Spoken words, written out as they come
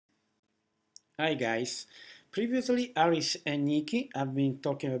Hi guys. Previously, Aris and Nikki have been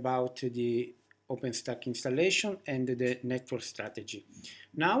talking about the OpenStack installation and the network strategy.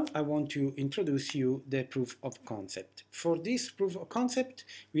 Now I want to introduce you the proof of concept. For this proof of concept,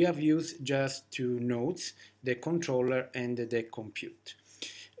 we have used just two nodes, the controller and the compute.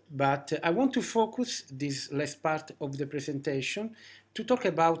 But I want to focus this last part of the presentation to talk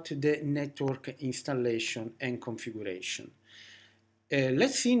about the network installation and configuration.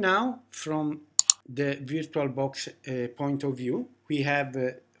 Let's see now from the VirtualBox point of view. We have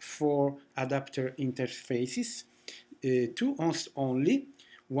four adapter interfaces, two host only,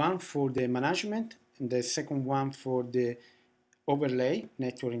 one for the management, and the second one for the overlay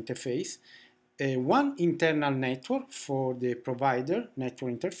network interface, one internal network for the provider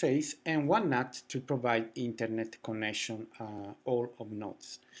network interface, and one NAT to provide internet connection all of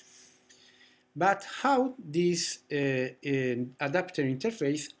nodes. But how these adapter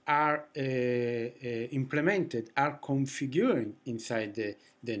interface are implemented, are configured inside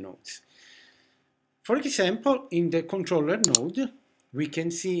the nodes. For example, in the controller node, we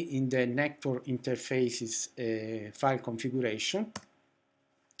can see in the network interfaces file configuration,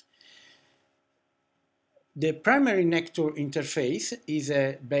 the primary network interface is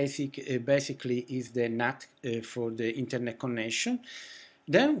basically is the NAT for the internet connection.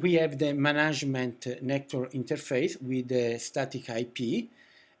 Then we have the management network interface with the static IP.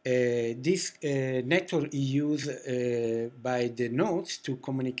 This network is used by the nodes to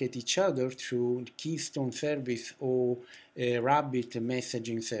communicate each other through Keystone service or Rabbit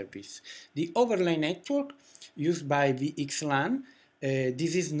messaging service. The overlay network used by VXLAN.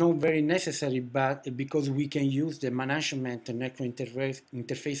 This is not very necessary, but because we can use the management network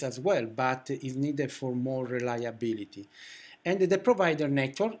interface as well, but is needed for more reliability. And the provider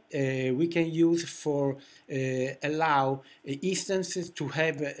network we can use for allow instances to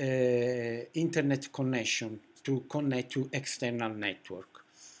have internet connection to connect to external network.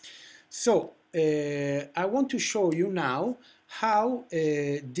 So I want to show you now how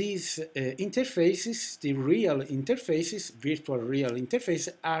these interfaces, the real interfaces, virtual real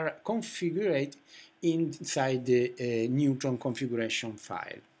interfaces, are configured inside the Neutron configuration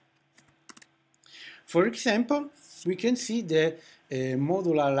file. For example, we can see the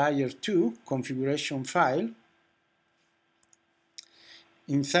modular layer 2 configuration file.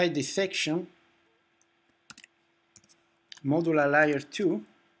 Inside the section modular layer 2,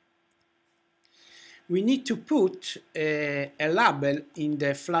 we need to put a label in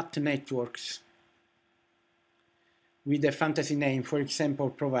the flat networks with a fantasy name, for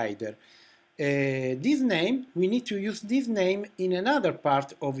example, provider. This name, we need to use this name in another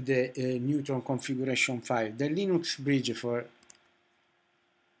part of the Neutron configuration file, the Linux bridge for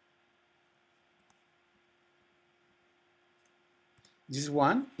this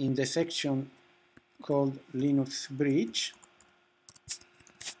one in the section called Linux bridge.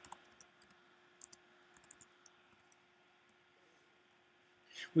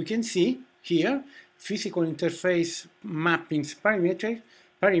 We can see here physical interface mappings parameter.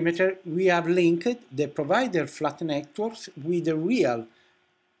 We have linked the provider flat networks with the real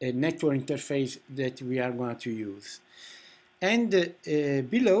network interface that we are going to use. And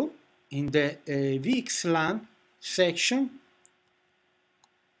below in the VXLAN section,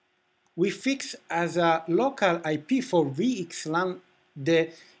 we fix as a local IP for VXLAN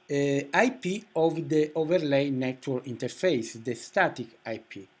the IP of the overlay network interface, the static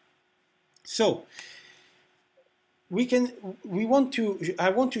IP. So I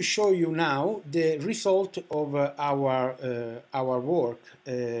want to show you now the result of our work.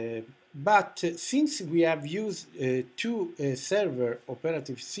 But since we have used two server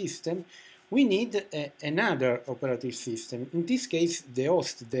operative system, we need another operative system. In this case, the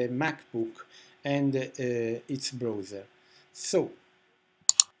host, the MacBook, and its browser. So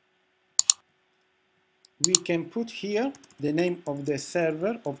we can put here the name of the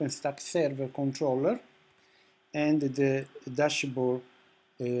server, OpenStack server controller, and the dashboard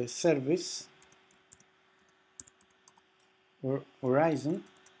service or Horizon.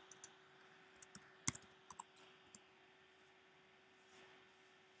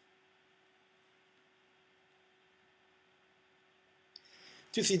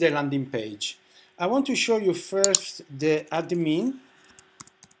 To see the landing page. I want to show you first the admin.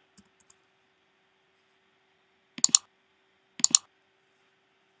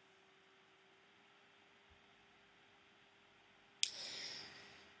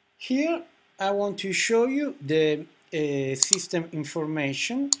 Here I want to show you the system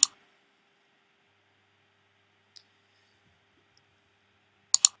information.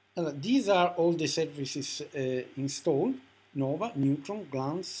 These are all the services installed. Nova, Neutron,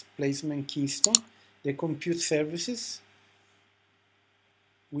 Glance, Placement, Keystone, the compute services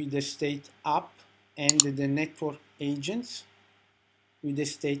with the state app, and the network agents with the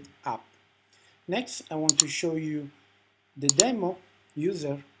state app. Next, I want to show you the demo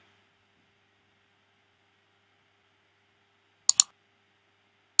user.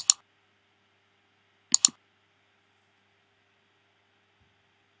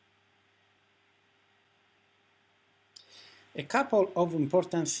 A couple of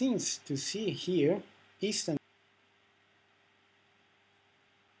important things to see here.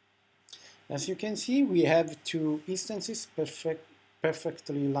 As you can see, we have two instances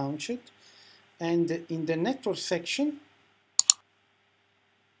perfectly launched, and in the network section,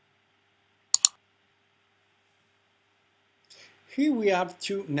 here we have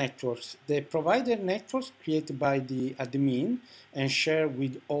two networks. The provider network created by the admin and shared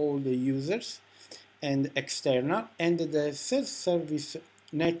with all the users and external, and the self-service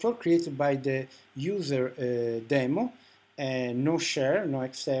network created by the user demo, no share, no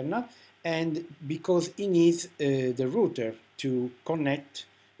external, and because it needs the router to connect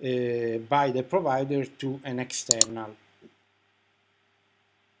by the provider to an external.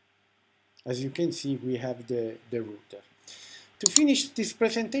 As you can see, we have the router. To finish this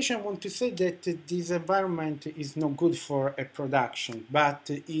presentation, I want to say that this environment is not good for a production, but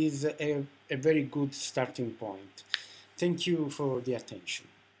is a very good starting point. Thank you for the attention.